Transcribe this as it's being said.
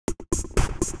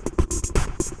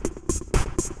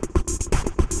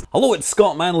Hello, it's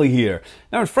Scott Manley here.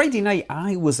 Now, on Friday night,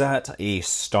 I was at a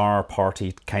star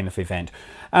party kind of event.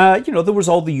 There was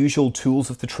all the usual tools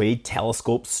of the trade: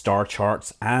 telescopes, star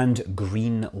charts, and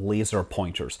green laser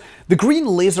pointers. The green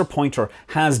laser pointer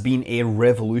has been a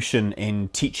revolution in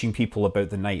teaching people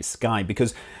about the night sky,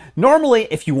 because normally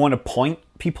if you want to point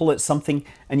people at something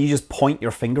and you just point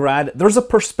your finger at it, there's a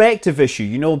perspective issue.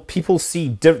 You know, people see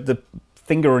the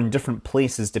finger in different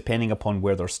places depending upon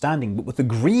where they're standing. But with the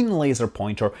green laser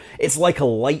pointer, it's like a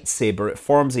lightsaber. It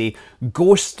forms a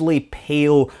ghostly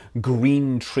pale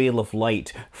green trail of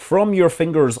light from your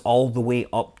fingers all the way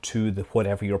up to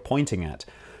whatever you're pointing at.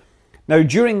 Now,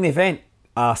 during the event,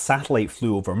 a satellite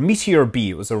flew over, Meteor B.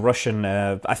 It was a Russian,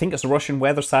 I think it's a Russian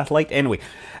weather satellite. Anyway,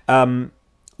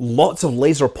 lots of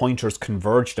laser pointers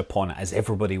converged upon it as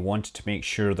everybody wanted to make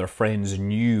sure their friends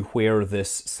knew where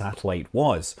this satellite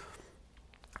was.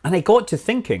 And I got to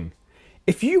thinking,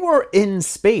 if you were in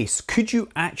space, could you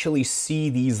actually see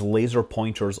these laser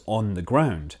pointers on the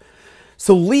ground?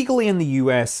 So legally in the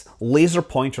US, laser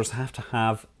pointers have to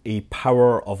have a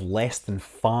power of less than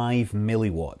 5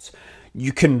 milliwatts.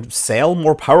 You can sell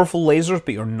more powerful lasers,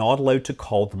 but you're not allowed to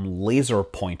call them laser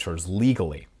pointers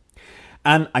legally.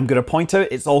 And I'm going to point out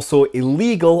it's also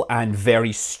illegal and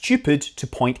very stupid to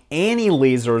point any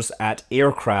lasers at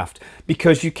aircraft,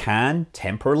 because you can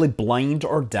temporarily blind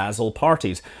or dazzle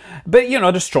parties. But you know,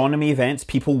 at astronomy events,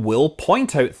 people will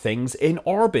point out things in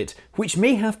orbit which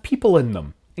may have people in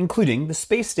them, including the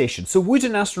space station. So would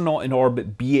an astronaut in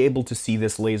orbit be able to see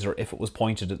this laser if it was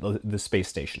pointed at the space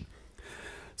station?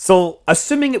 So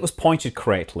assuming it was pointed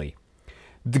correctly,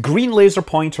 the green laser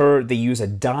pointer, they use a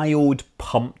diode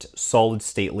pumped solid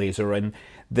state laser, and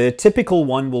the typical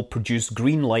one will produce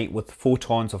green light with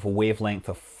photons of a wavelength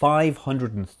of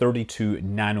 532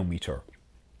 nanometer.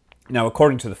 Now,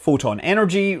 according to the photon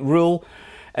energy rule,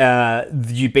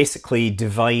 you basically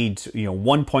divide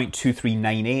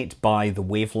 1.2398 by the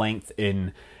wavelength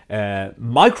in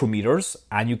micrometers,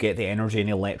 and you get the energy in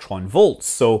electron volts.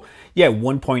 So yeah,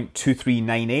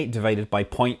 1.2398 divided by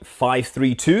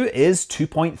 0.532 is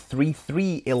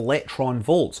 2.33 electron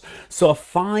volts. So a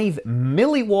 5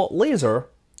 milliwatt laser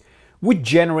would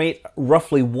generate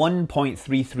roughly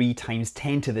 1.33 times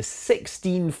 10 to the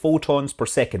 16 photons per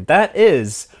second. That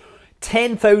is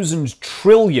 10,000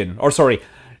 trillion, or sorry,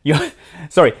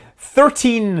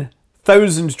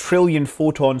 13,000 trillion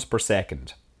photons per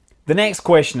second. The next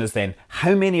question is then,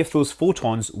 how many of those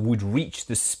photons would reach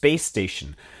the space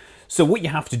station? So what you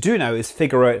have to do now is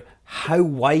figure out how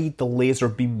wide the laser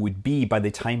beam would be by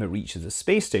the time it reaches the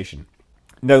space station.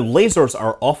 Now, lasers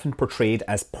are often portrayed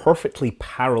as perfectly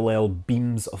parallel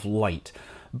beams of light,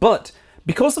 but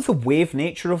because of the wave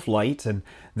nature of light and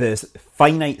the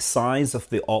finite size of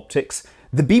the optics,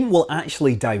 the beam will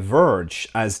actually diverge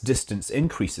as distance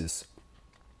increases.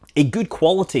 A good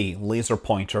quality laser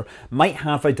pointer might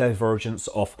have a divergence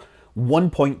of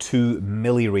 1.2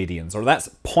 milliradians, or that's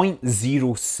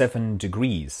 0.07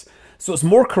 degrees. So it's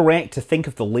more correct to think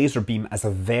of the laser beam as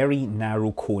a very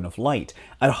narrow cone of light.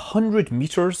 At 100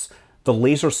 meters, the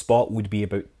laser spot would be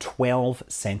about 12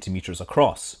 centimeters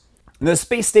across. Now, the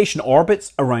space station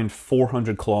orbits around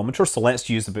 400 kilometers, so let's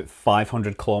use about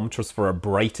 500 kilometers for our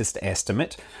brightest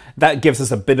estimate. That gives us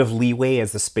a bit of leeway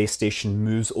as the space station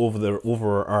moves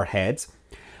over our heads.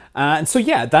 And so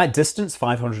yeah, that distance,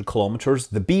 500 kilometers,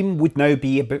 the beam would now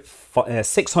be about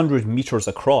 600 meters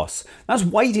across. That's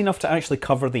wide enough to actually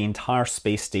cover the entire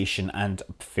space station and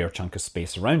a fair chunk of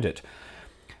space around it.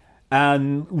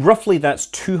 And roughly that's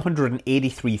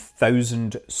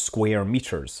 283,000 square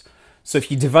meters. So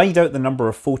if you divide out the number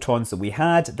of photons that we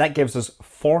had, that gives us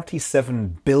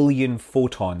 47 billion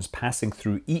photons passing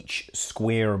through each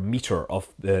square meter of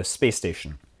the space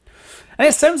station. And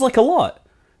it sounds like a lot,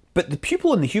 but the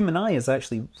pupil in the human eye is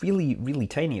actually really, really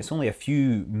tiny. It's only a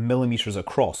few millimeters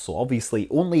across, so obviously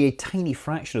only a tiny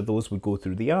fraction of those would go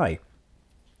through the eye.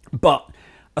 But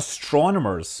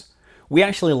astronomers, we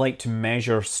actually like to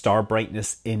measure star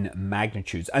brightness in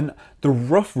magnitudes. And the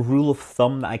rough rule of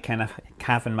thumb that I kind of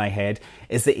have in my head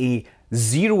is that a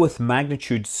 0th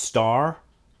magnitude star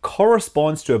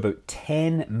corresponds to about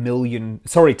 10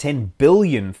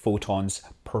 billion photons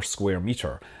per square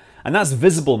meter. And that's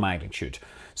visible magnitude.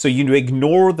 So you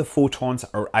ignore the photons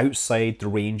that are outside the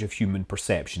range of human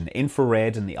perception, the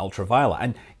infrared and the ultraviolet.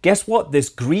 And guess what? This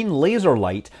green laser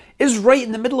light is right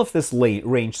in the middle of this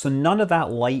range, so none of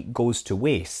that light goes to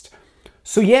waste.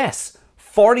 So yes,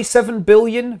 47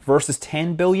 billion versus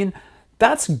 10 billion,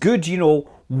 that's good,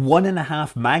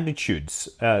 1.5 magnitudes.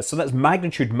 So that's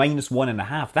magnitude minus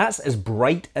 1.5. That's as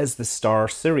bright as the star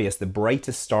Sirius, the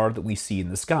brightest star that we see in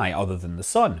the sky other than the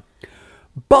sun.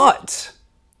 But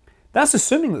That's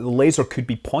assuming that the laser could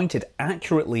be pointed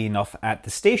accurately enough at the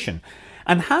station.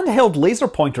 And handheld laser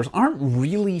pointers aren't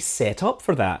really set up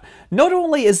for that. Not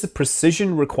only is the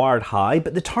precision required high,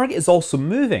 but the target is also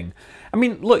moving. I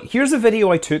mean, look, here's a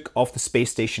video I took of the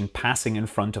space station passing in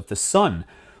front of the sun.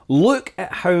 Look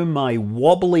at how my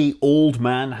wobbly old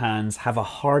man hands have a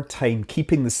hard time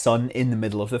keeping the sun in the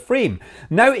middle of the frame.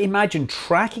 Now imagine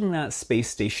tracking that space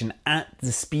station at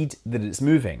the speed that it's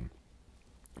moving.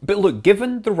 But look,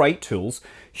 given the right tools,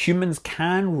 humans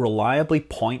can reliably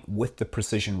point with the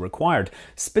precision required.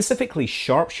 Specifically,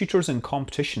 sharpshooters in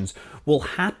competitions will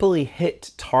happily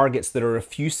hit targets that are a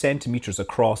few centimeters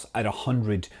across at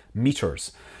 100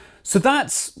 meters. So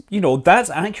that's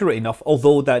accurate enough,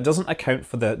 although that doesn't account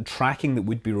for the tracking that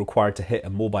would be required to hit a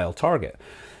mobile target.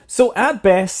 So at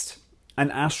best, an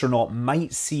astronaut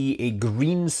might see a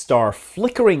green star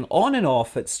flickering on and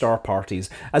off at star parties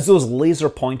as those laser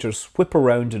pointers whip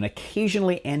around and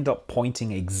occasionally end up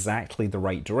pointing exactly the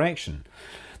right direction.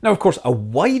 Now, of course, a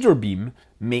wider beam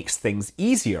makes things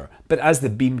easier, but as the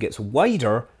beam gets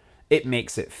wider, it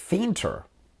makes it fainter.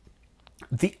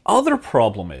 The other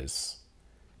problem is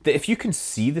that if you can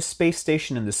see the space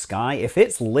station in the sky, if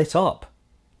it's lit up,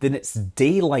 then it's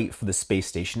daylight for the space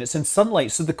station. It's in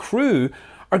sunlight, so the crew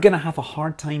are going to have a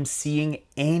hard time seeing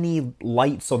any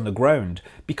lights on the ground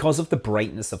because of the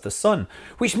brightness of the sun.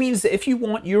 Which means that if you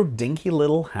want your dinky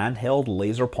little handheld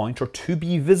laser pointer to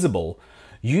be visible,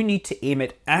 you need to aim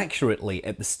it accurately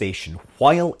at the station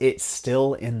while it's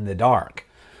still in the dark.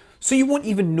 So you won't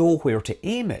even know where to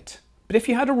aim it. But if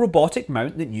you had a robotic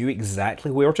mount that knew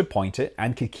exactly where to point it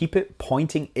and could keep it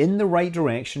pointing in the right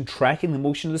direction, tracking the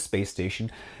motion of the space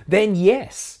station, then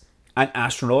yes, an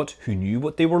astronaut who knew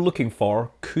what they were looking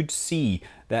for could see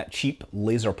that cheap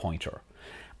laser pointer.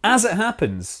 As it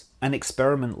happens, an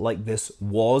experiment like this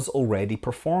was already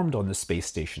performed on the space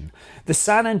station. The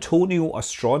San Antonio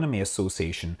Astronomy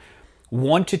Association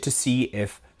wanted to see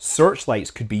if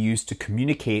searchlights could be used to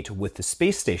communicate with the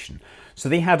space station. So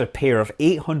they had a pair of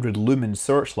 800 lumen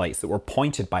searchlights that were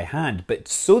pointed by hand, but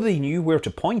so they knew where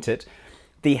to point it,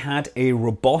 they had a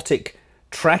robotic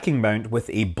tracking mount with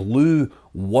a blue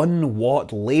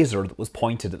 1-watt laser that was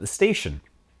pointed at the station.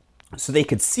 So they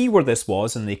could see where this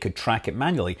was and they could track it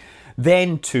manually.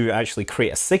 Then to actually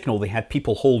create a signal, they had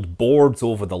people hold boards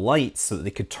over the lights so that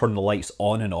they could turn the lights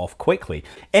on and off quickly.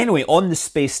 Anyway, on the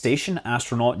space station,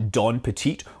 astronaut Don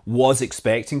Petit was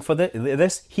expecting for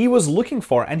this. He was looking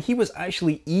for it, and he was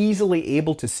actually easily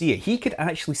able to see it. He could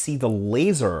actually see the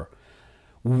laser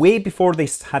way before they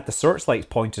had the searchlights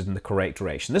pointed in the correct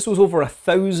direction. This was over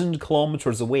 1,000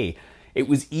 kilometers away. It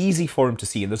was easy for him to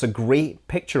see, and there's a great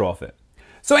picture of it.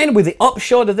 So anyway, the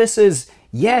upshot of this is,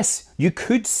 yes, you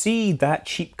could see that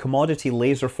cheap commodity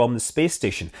laser from the space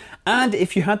station. And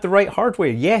if you had the right hardware,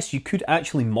 yes, you could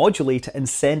actually modulate it and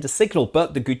send a signal.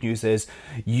 But the good news is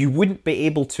you wouldn't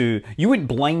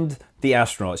blind the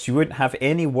astronauts. You wouldn't have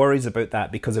any worries about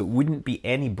that because it wouldn't be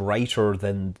any brighter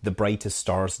than the brightest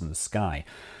stars in the sky.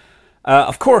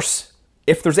 Of course,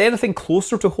 if there's anything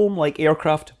closer to home like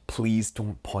aircraft, please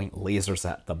don't point lasers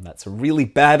at them. That's a really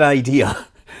bad idea.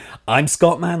 I'm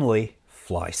Scott Manley.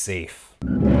 Fly safe.